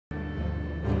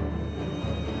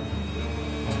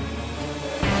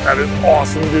That is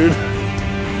awesome, dude.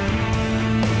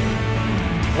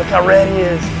 Look how red he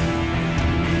is.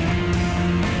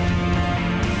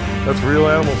 That's real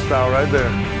animal style right there.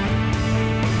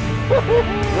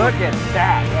 Look at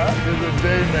that. That is a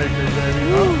day maker,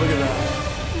 baby. Oh, look at that.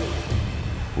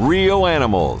 Real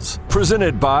Animals,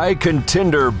 presented by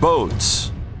Contender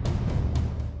Boats.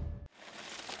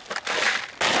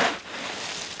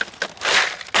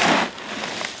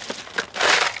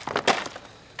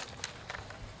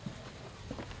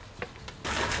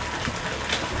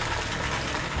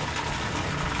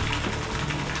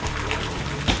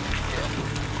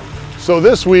 So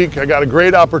this week, I got a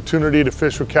great opportunity to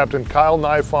fish with Captain Kyle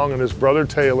Nifong and his brother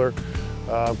Taylor.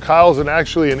 Kyle's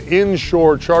actually an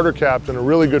inshore charter captain, a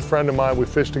really good friend of mine. We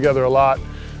fish together a lot.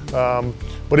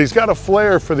 But he's got a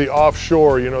flair for the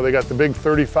offshore. You know, they got the big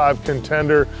 35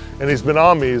 Contender, and he's been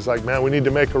on me. He's like, man, we need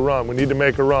to make a run. We need to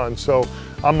make a run. So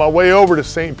on my way over to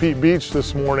St. Pete Beach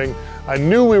this morning, I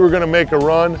knew we were gonna make a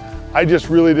run. I just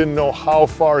really didn't know how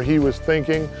far he was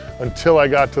thinking until I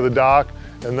got to the dock.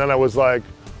 And then I was like,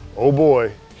 oh boy,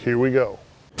 here we go.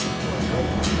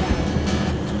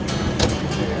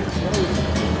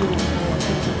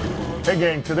 Hey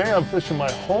gang, today I'm fishing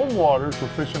my home waters. We're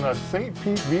fishing at St.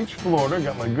 Pete Beach, Florida.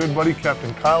 Got my good buddy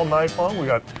Captain Kyle Nifong. We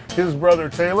got his brother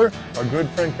Taylor. Our good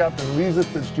friend Captain Lisa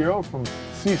Fitzgerald from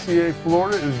CCA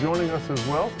Florida is joining us as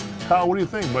well. Kyle, what do you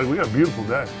think, buddy? We got a beautiful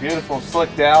day. Beautiful,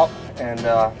 slicked out, and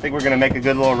I think we're going to make a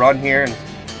good little run here and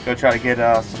go try to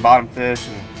get some bottom fish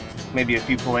and maybe a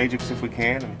few pelagics if we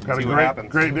can, and got see a what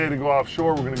happens. Great day to go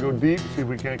offshore. We're going to go deep, see if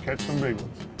we can't catch some big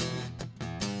ones.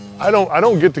 I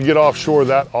don't get to get offshore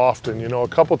that often. You know, a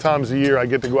couple times a year I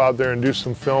get to go out there and do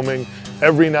some filming.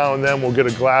 Every now and then we'll get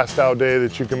a glassed out day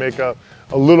that you can make a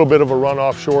little bit of a run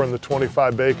offshore in the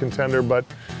 25 bay Contender, but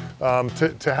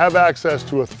to have access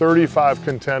to a 35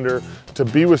 Contender, to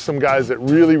be with some guys that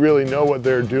really know what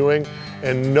they're doing,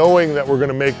 and knowing that we're going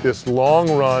to make this long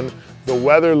run. The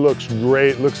weather looks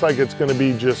great. Looks like it's going to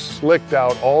be just slicked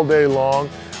out all day long.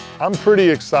 I'm pretty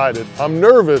excited. I'm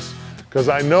nervous because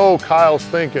I know Kyle's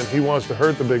thinking he wants to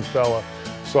hurt the big fella.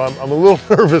 So I'm a little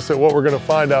nervous at what we're going to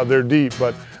find out there deep,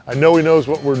 but I know he knows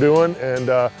what we're doing, and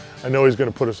I know he's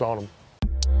going to put us on him.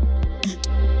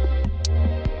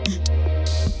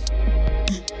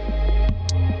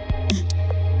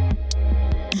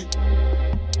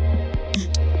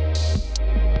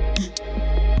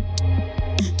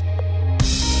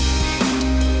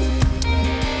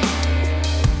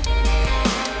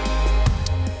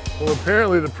 Well,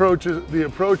 apparently the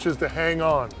approach is to hang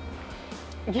on.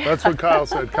 Yeah. That's what Kyle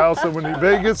said. Kyle said when the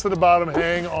bait gets to the bottom,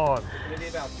 hang on.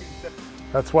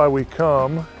 That's why we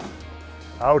come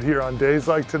out here on days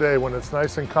like today when it's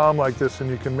nice and calm like this and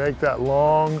you can make that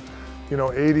long, you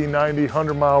know, 80, 90,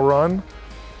 100 mile run.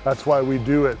 That's why we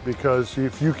do it, because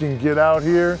if you can get out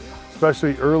here,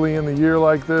 especially early in the year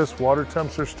like this, water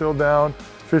temps are still down,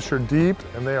 fish are deep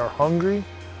and they are hungry.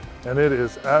 And it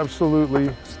is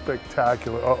absolutely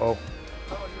spectacular. Uh-oh.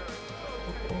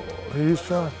 He's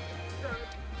trying.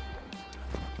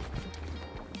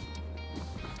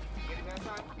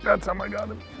 That's how I got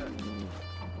him.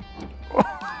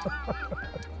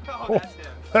 Oh,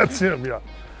 that's him, yeah.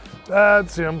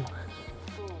 That's him.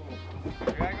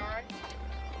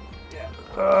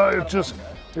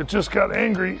 It just got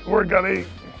angry, or it got ate.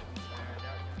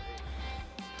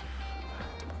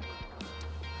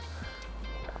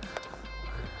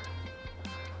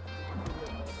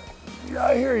 Yeah,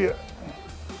 I hear you.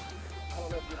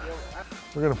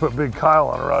 We're gonna put Big Kyle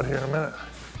on a rod here in a minute.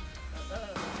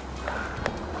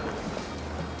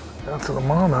 That's to the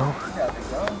mom now.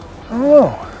 I don't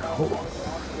know.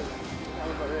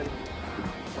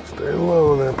 Stay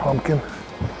low there, pumpkin.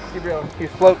 He's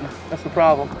floating. That's the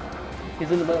problem.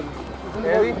 He's in the boat.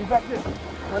 He's back there.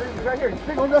 He's right here. He's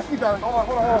big old rusty down. Hold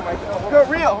on, Mike. Go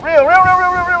reel.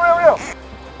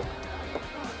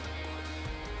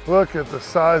 Look at the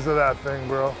size of that thing,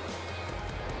 bro.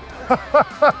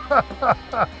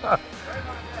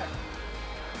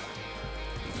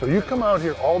 So you come out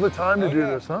here all the time to do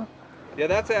this, huh? Yeah,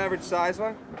 that's the average size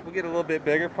one. We'll get a little bit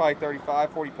bigger, probably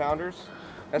 35, 40 pounders.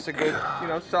 That's a good, you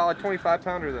know, solid 25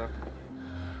 pounder though.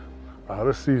 Out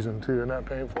of season too, isn't that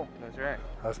painful? That's right.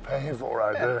 That's painful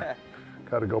right there.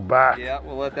 Got to go back. Yeah,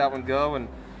 we'll let that one go and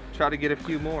try to get a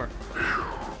few more.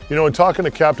 You know, in talking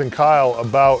to Captain Kyle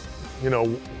about, you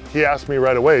know, he asked me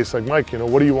right away, he's like, Mike, you know,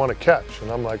 what do you want to catch? And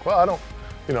I'm like, well, I don't,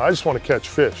 you know, I just want to catch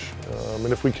fish.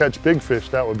 And if we catch big fish,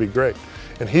 that would be great.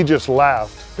 And he just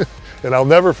laughed. And I'll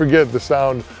never forget the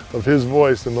sound of his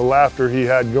voice and the laughter he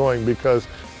had going, because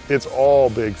it's all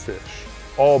big fish,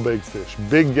 all big fish.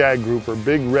 Big gag grouper,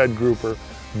 big red grouper,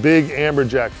 big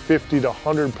amberjack, 50 to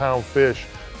 100 pound fish,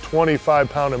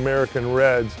 25-pound American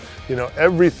reds. You know,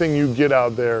 everything you get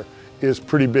out there is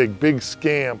pretty big, big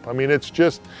scamp. I mean,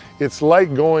 it's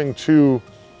like going to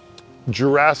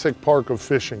Jurassic Park of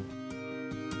fishing.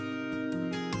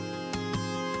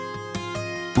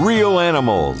 Reel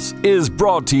Animals is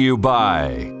brought to you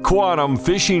by Quantum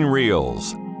Fishing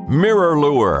Reels, Mirror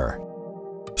Lure,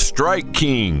 Strike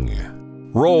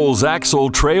King, Rolls Axle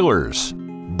Trailers,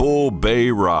 Bull Bay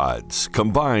Rods,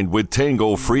 combined with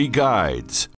Tango Free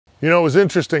Guides. You know, it was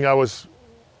interesting. I was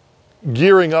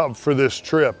gearing up for this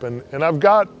trip, and I've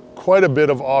got quite a bit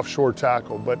of offshore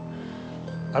tackle, but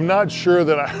I'm not sure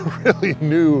that I really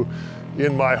knew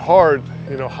in my heart,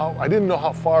 you know, I didn't know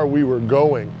how far we were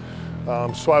going.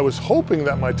 So I was hoping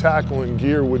that my tackle and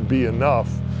gear would be enough.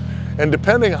 And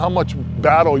depending how much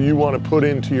battle you want to put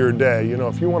into your day, you know,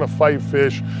 if you want to fight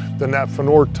fish, then that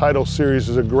Fenor Title Series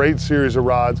is a great series of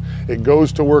rods. It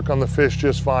goes to work on the fish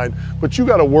just fine, but you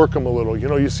got to work them a little. You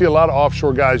know, you see a lot of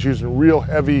offshore guys using real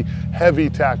heavy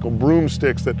tackle,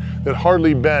 broomsticks that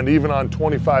hardly bend, even on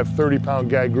 25, 30-pound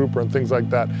gag grouper and things like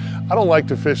that. I don't like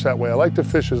to fish that way. I like to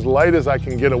fish as light as I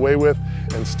can get away with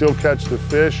and still catch the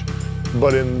fish.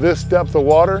 But in this depth of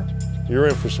water, you're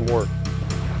in for some work.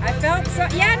 I felt so,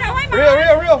 yeah, no, I'm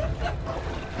Reel.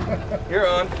 You're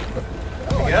on.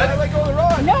 Oh, you good? I let go of the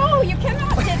rod. No, you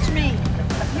cannot ditch me.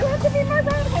 You have to be my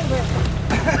rod holder.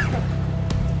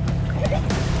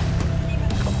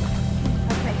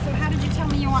 Okay, so how did you tell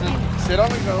me you want me to? Sit on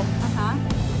the go.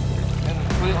 And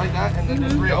put it like that, and then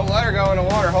just reel. Don't let her go in the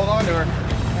water. Hold on to her.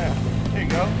 Yeah. Here you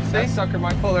go. See? That sucker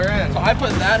might pull her in. So I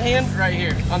put that hand right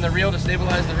here on the reel to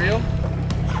stabilize the reel.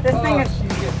 This thing is...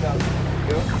 She's getting down. There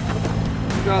you go.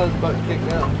 You got his butt kicked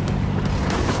down.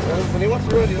 When he wants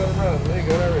to run, you let him run. There you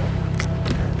go, there we go.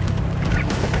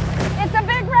 It's a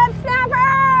big red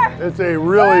snapper! It's a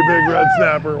really big red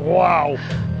snapper. Wow.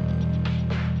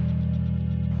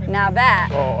 Now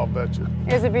that I'll bet you.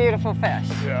 is a beautiful fish.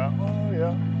 Yeah. Oh,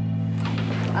 yeah.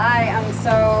 I am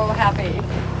so happy.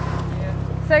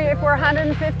 So if we're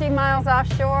 150 miles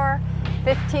offshore,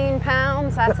 15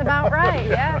 pounds, that's about right,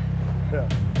 yeah. Yeah.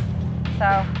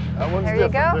 So That one's there you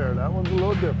different go. there. That one's a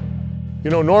little different. You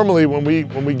know, normally when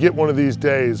we get one of these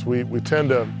days, we tend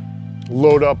to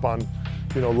load up on,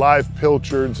 you know, live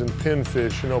pilchards and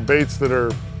pinfish. You know, baits that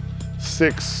are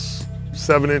 6,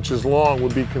 7 inches long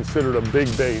would be considered a big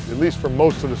bait, at least for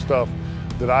most of the stuff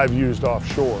that I've used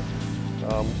offshore.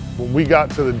 When we got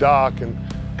to the dock and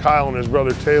Kyle and his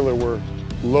brother Taylor were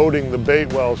loading the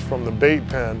bait wells from the bait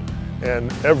pen,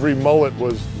 and every mullet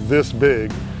was this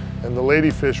big, and the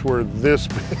ladyfish were this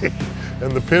big,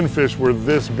 and the pinfish were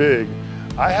this big,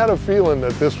 I had a feeling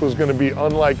that this was going to be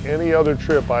unlike any other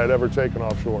trip I had ever taken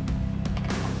offshore.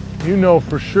 You know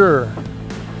for sure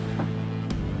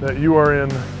that you are in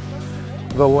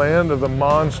the land of the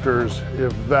monsters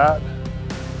if that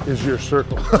is your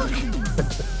circle hook.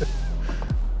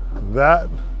 That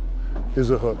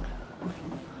is a hook.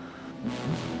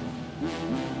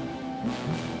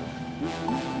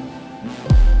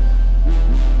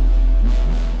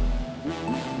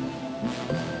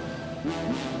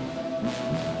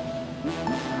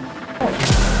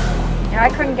 I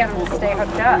couldn't get them to stay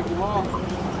hooked up.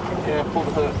 Yeah, pull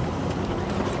the hook.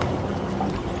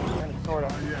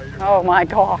 Oh my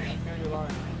gosh.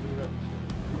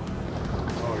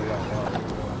 Oh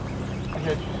yeah. I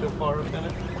had you so far up in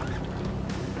it.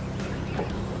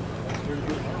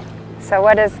 So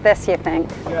what is this, you think?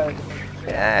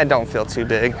 Yeah, it don't feel too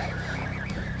big.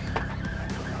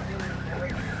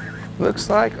 Looks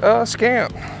like a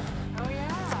scamp.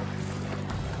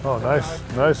 Oh,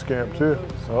 nice scamp too.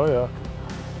 Oh yeah.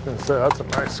 I was gonna say, that's a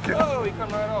nice scamp. Oh, he come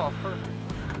right off.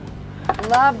 Perfect.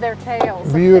 Love their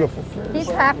tails. Beautiful fish. He's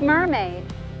half mermaid.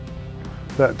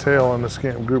 That tail on the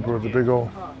scamp grouper with the big old,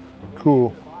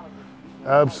 cool,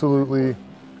 absolutely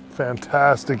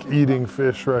fantastic eating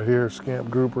fish right here, scamp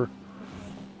grouper.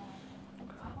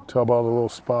 Tell about the little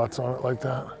spots on it like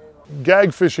that.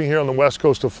 Gag fishing here on the west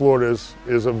coast of Florida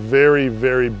is a very,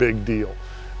 very big deal.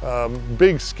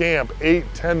 Big scamp, 8,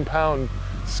 10-pound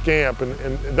scamp,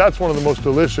 and that's one of the most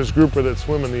delicious grouper that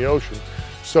swim in the ocean.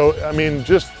 So, I mean,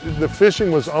 just the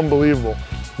fishing was unbelievable.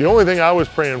 The only thing I was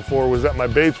praying for was that my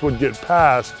baits would get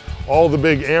past all the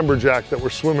big amberjack that were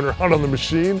swimming around on the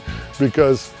machine,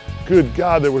 because good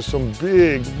God, there was some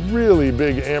big, really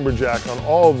big amberjack on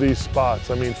all of these spots.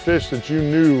 I mean, fish that you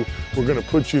knew were gonna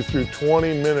put you through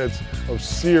 20 minutes of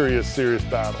serious, serious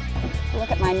battle. Look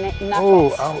at my knuckles.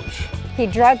 Oh, ouch. He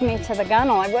dragged me to the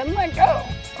gunnel. I wouldn't let go.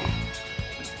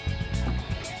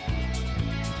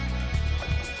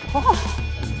 Oh.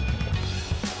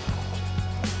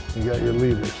 You got your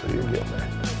leader, so you're getting there.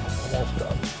 Almost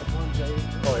done.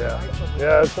 Oh yeah.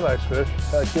 Yeah, it's a nice fish.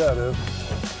 Heck yeah, it is.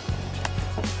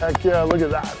 Heck yeah, look at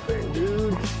that thing,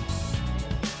 dude.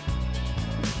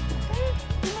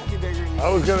 I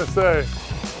was gonna say,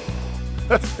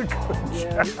 that's a good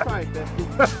Yeah, you're probably 50.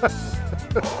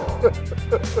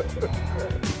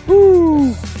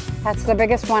 Woo! That's the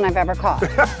biggest one I've ever caught.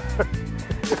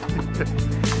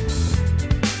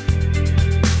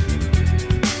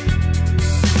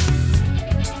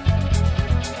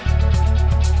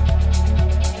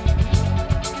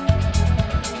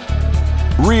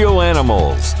 Real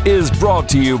Animals is brought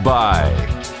to you by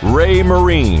Ray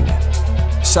Marine,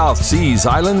 South Seas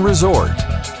Island Resort,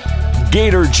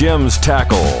 Gator Gems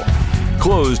Tackle,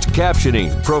 closed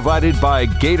captioning provided by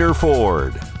Gator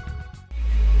Ford.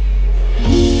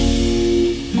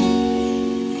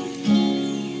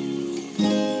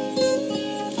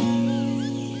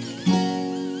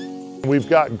 We've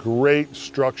got great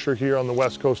structure here on the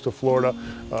west coast of Florida,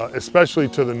 especially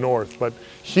to the north, but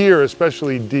here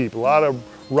especially deep. A lot of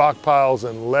rock piles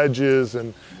and ledges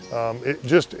and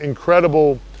just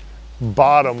incredible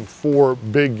bottom for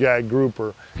big gag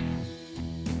grouper.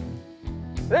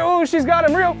 Oh, she's got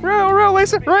him. Real,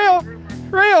 Lisa. Real.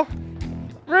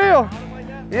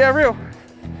 Yeah, real.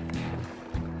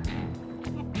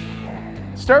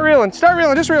 Start reeling, just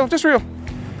reel.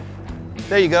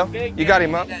 There you go. You got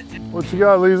him up. What you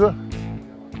got, Lisa?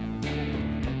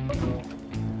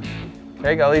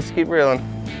 There you go, Lisa, keep reeling.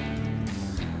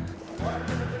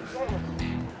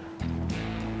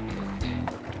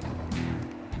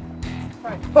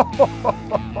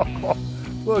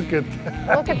 Look at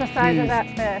that. Look at the size of that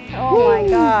fish. Oh my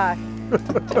gosh.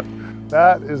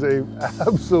 That is a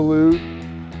absolute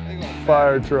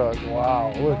fire truck.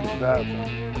 Wow, look at that.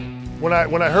 When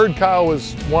I heard Kyle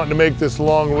was wanting to make this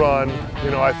long run, you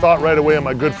know, I thought right away of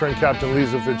my good friend Captain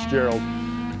Lisa Fitzgerald.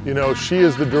 You know, she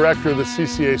is the director of the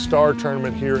CCA Star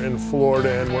Tournament here in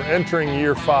Florida, and we're entering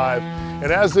year 5.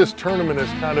 And as this tournament has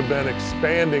kind of been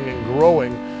expanding and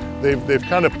growing, they've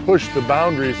kind of pushed the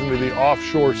boundaries into the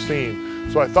offshore scene.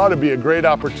 So I thought it'd be a great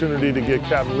opportunity to get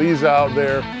Captain Lisa out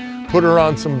there, put her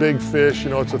on some big fish.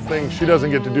 You know, it's a thing, she doesn't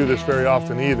get to do this very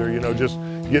often either, you know, just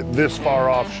get this far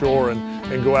offshore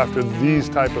and go after these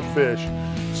type of fish.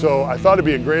 So I thought it'd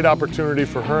be a great opportunity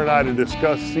for her and I to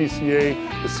discuss CCA,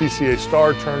 the CCA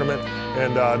Star Tournament,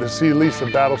 and to see Lisa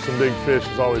battle some big fish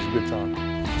is always a good time.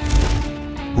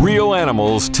 Real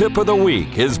Animals Tip of the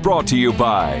Week is brought to you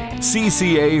by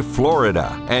CCA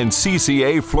Florida and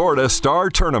CCA Florida Star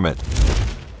Tournament.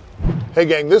 Hey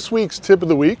gang, this week's Tip of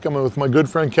the Week, I'm with my good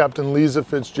friend Captain Lisa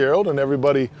Fitzgerald, and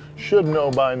everybody should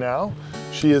know by now,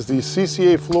 she is the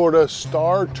CCA Florida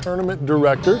Star Tournament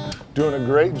Director, doing a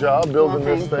great job building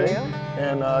this thing.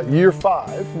 And year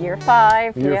 5. Year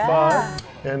 5, Year yeah.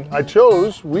 5. And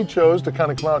we chose to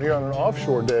kind of come out here on an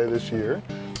offshore day this year.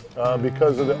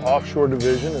 Because of the offshore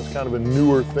division. It's kind of a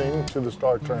newer thing to the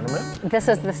Star Tournament. This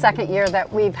is the second year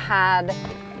that we've had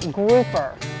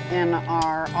grouper in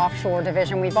our offshore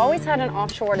division. We've always had an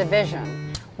offshore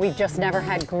division. We've just never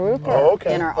had grouper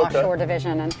in our offshore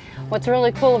division. And what's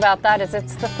really cool about that is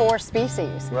it's the 4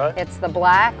 species. Right. It's the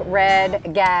black,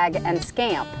 red, gag, and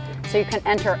scamp. So you can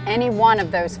enter any one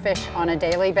of those fish on a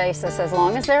daily basis as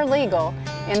long as they're legal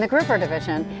in the grouper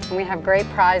division. And we have great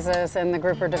prizes in the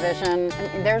grouper division.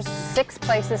 And there's 6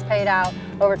 places paid out,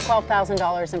 over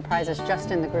 $12,000 in prizes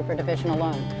just in the grouper division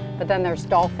alone. But then there's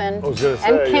dolphin and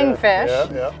kingfish.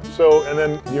 Yeah. So, and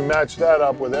then you match that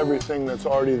up with everything that's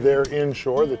already there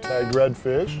inshore, the tagged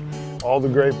redfish, all the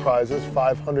great prizes,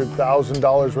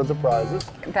 $500,000 worth of prizes.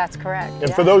 That's correct.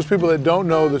 And for those people that don't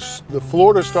know, the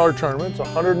Florida Star Tournament, it's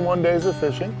 101 days of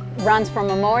fishing. Runs from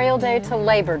Memorial Day to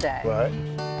Labor Day. Right.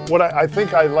 What I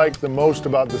think I like the most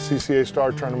about the CCA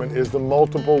Star Tournament is the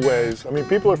multiple ways. I mean,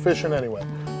 people are fishing anyway.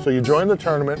 So you join the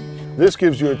tournament. This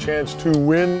gives you a chance to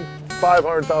win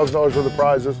 $500,000 worth of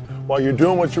prizes while you're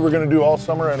doing what you were going to do all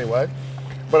summer anyway.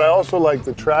 But I also like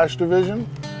the trash division.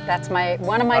 That's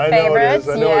one of my favorites.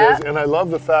 I know it is. And I love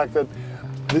the fact that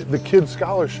the kids'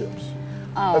 scholarships.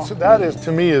 That is,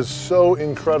 to me, is so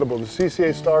incredible. The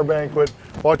CCA Star Banquet,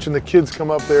 watching the kids come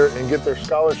up there and get their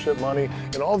scholarship money,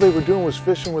 and all they were doing was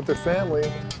fishing with their family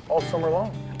all summer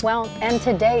long. Well, and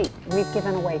to date, we've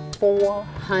given away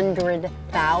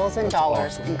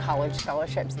 $400,000 in college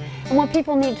scholarships. And what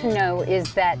people need to know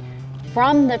is that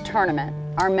from the tournament,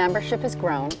 our membership has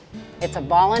grown. It's a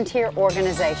volunteer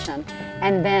organization,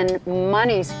 and then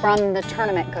monies from the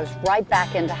tournament goes right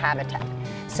back into Habitat.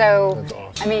 So, that's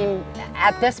awesome. I mean,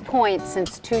 at this point,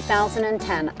 since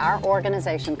 2010, our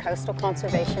organization, Coastal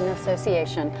Conservation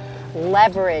Association,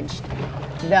 leveraged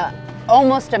the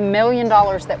almost $1 million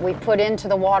that we put into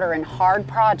the water in hard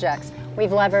projects,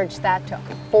 we've leveraged that to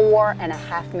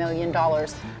 $4.5 million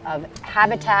of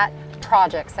habitat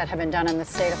projects that have been done in the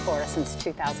state of Florida since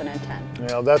 2010.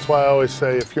 Yeah, that's why I always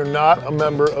say, if you're not a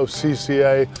member of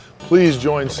CCA, please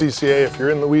join CCA. If you're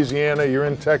in Louisiana, you're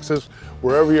in Texas,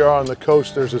 wherever you are on the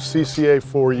coast, there's a CCA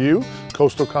for you,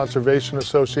 Coastal Conservation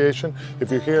Association.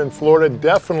 If you're here in Florida,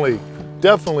 definitely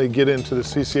get into the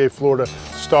CCA Florida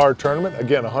Star Tournament.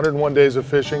 Again, 101 days of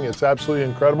fishing. It's absolutely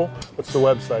incredible. What's the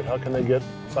website? How can they get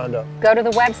signed up? Go to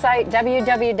the website,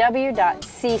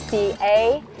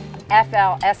 www.ccaflstar.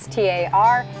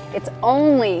 It's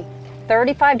only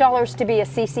 $35 to be a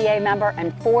CCA member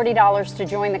and $40 to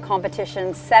join the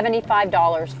competition,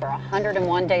 $75 for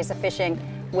 101 days of fishing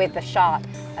with the shot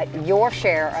at your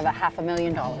share of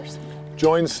 $500,000.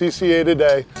 Join CCA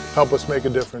today. Help us make a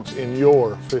difference in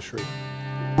your fishery.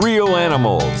 Real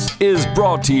Animals is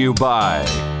brought to you by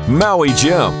Maui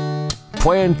Jim,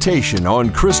 Plantation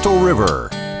on Crystal River,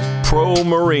 Pro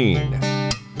Marine,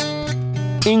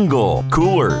 Engel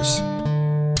Coolers,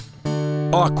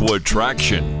 Aqua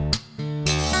Traction,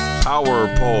 Power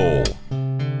Pole.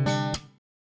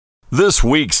 This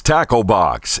week's Tackle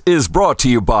Box is brought to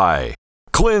you by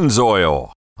Cleanse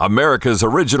Oil, America's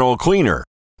original cleaner,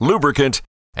 lubricant,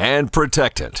 and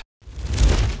protectant.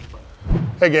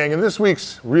 Hey gang, in this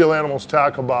week's Real Animals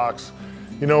Tackle Box,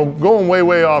 you know, going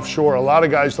way offshore, a lot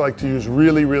of guys like to use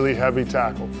really heavy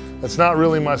tackle. That's not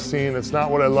really my scene. It's not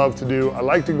what I love to do. I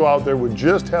like to go out there with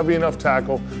just heavy enough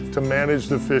tackle to manage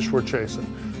the fish we're chasing.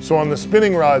 So on the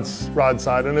spinning rod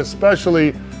side, and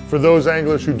especially for those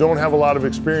anglers who don't have a lot of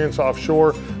experience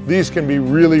offshore, these can be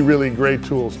really great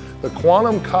tools. The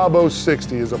Quantum Cabo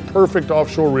 60 is a perfect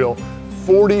offshore reel,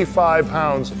 45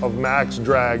 pounds of max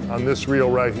drag on this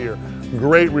reel right here.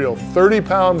 Great reel,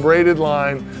 30-pound braided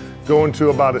line going to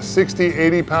about a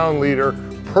 60-80 pound leader,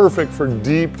 perfect for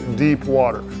deep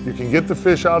water. You can get the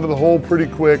fish out of the hole pretty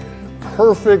quick.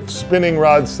 Perfect spinning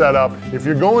rod setup. If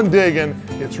you're going digging,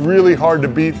 it's really hard to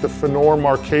beat the Fenor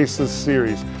Marquesas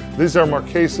series. These are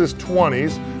Marquesas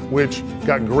 20s, which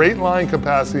got great line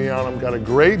capacity on them, got a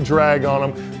great drag on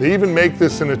them. They even make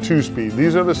this in a 2-speed.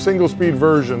 These are the single-speed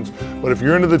versions, but if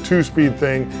you're into the 2-speed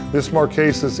thing, this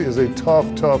Marquesas is a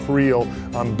tough reel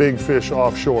on big fish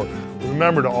offshore.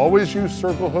 Remember to always use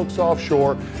circle hooks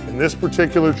offshore. In this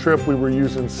particular trip, we were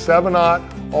using 7/0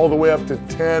 all the way up to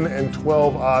 10 and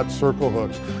 12/0 circle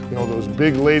hooks. You know, those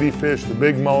big ladyfish, the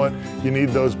big mullet, you need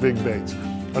those big baits.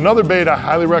 Another bait I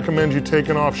highly recommend you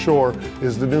taking offshore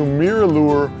is the new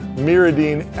MirrOlure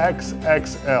Miridine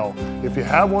XXL. If you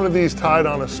have one of these tied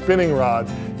on a spinning rod,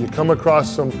 you come across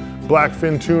some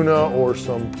blackfin tuna or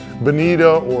some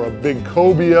bonita or a big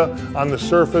cobia on the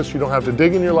surface, you don't have to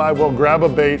dig in your live well, grab a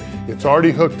bait, it's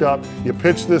already hooked up, you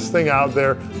pitch this thing out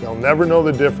there, they'll never know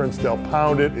the difference, they'll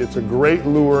pound it, it's a great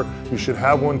lure, you should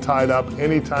have one tied up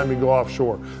anytime you go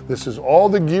offshore. This is all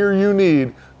the gear you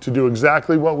need to do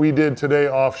exactly what we did today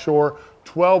offshore.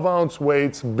 12-ounce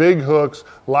weights, big hooks,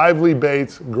 lively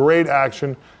baits, great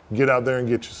action. Get out there and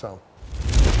get you some.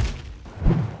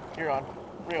 You're on.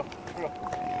 Reel.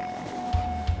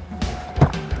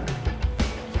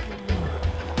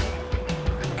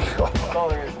 That's all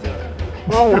there is to it.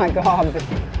 Oh my God.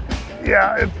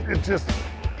 Yeah, it just,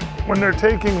 when they're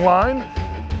taking line,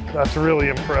 that's really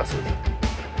impressive.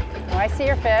 Oh, I see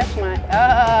your fish.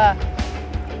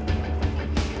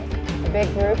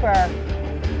 Big grouper.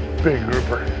 Big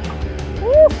grouper.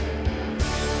 Woo.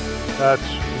 That's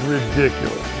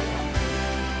ridiculous.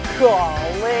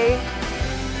 Golly.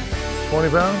 20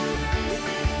 pounds?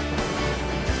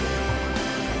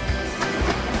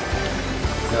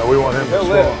 Yeah, we want him to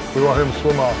swim off. We want him to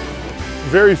swim off.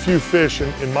 Very few fish,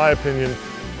 in my opinion,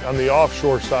 on the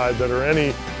offshore side that are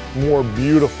any more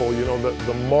beautiful. You know,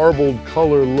 the marbled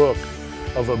color look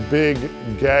of a big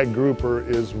gag grouper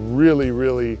is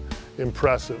really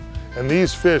impressive. And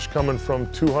these fish coming from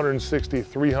 260,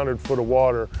 300 foot of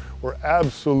water were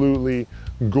absolutely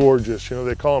gorgeous. You know,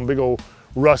 they call them big old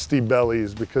rusty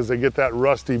bellies because they get that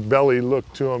rusty belly look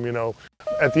to them, you know.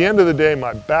 At the end of the day,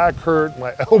 my back hurt,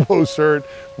 my elbows hurt,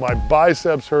 my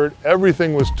biceps hurt,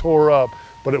 everything was tore up,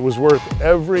 but it was worth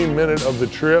every minute of the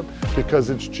trip because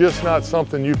it's just not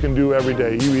something you can do every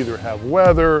day. You either have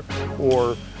weather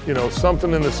or, you know,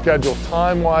 something in the schedule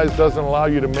time-wise doesn't allow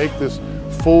you to make this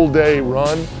full day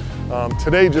run.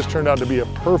 Today just turned out to be a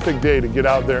perfect day to get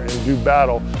out there and do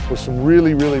battle with some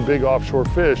really big offshore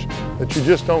fish that you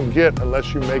just don't get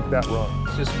unless you make that run.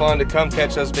 It's just fun to come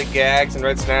catch those big gags and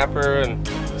red snapper and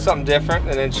something different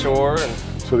and inshore. And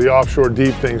So the offshore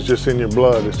deep thing's just in your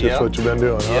blood. It's just what you've been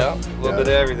doing, huh? Yep, a little bit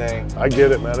of everything. I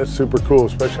get it, man. It's super cool,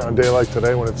 especially on a day like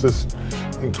today when it's this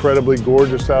incredibly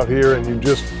gorgeous out here, and you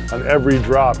just, on every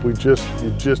drop, you just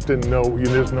didn't know, you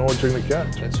just know what you're gonna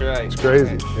catch. That's right. It's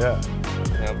crazy, yeah.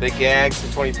 You know, big gags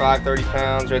to 25, 30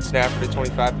 pounds, red snapper to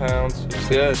 25 pounds. It's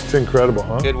good. It's incredible,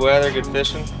 huh? Good weather, good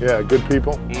fishing. Yeah, good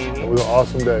people. It was an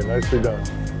awesome day. Nicely done.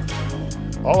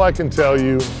 All I can tell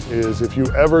you is if you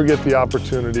ever get the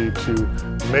opportunity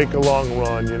to make a long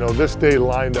run, you know, this day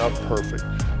lined up perfect.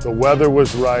 The weather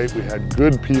was right, we had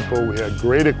good people, we had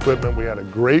great equipment, we had a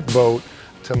great boat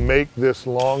to make this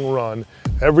long run.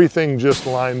 Everything just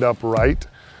lined up right.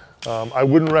 I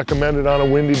wouldn't recommend it on a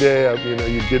windy day. You know,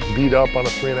 you'd get beat up on a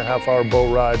 3.5-hour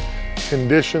boat ride.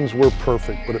 Conditions were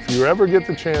perfect, but if you ever get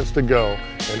the chance to go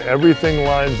and everything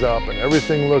lines up and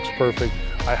everything looks perfect,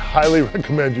 I highly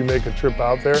recommend you make a trip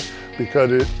out there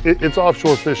because it's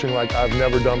offshore fishing like I've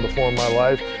never done before in my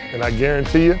life, and I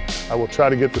guarantee you, I will try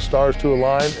to get the stars to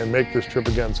align and make this trip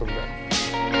again someday.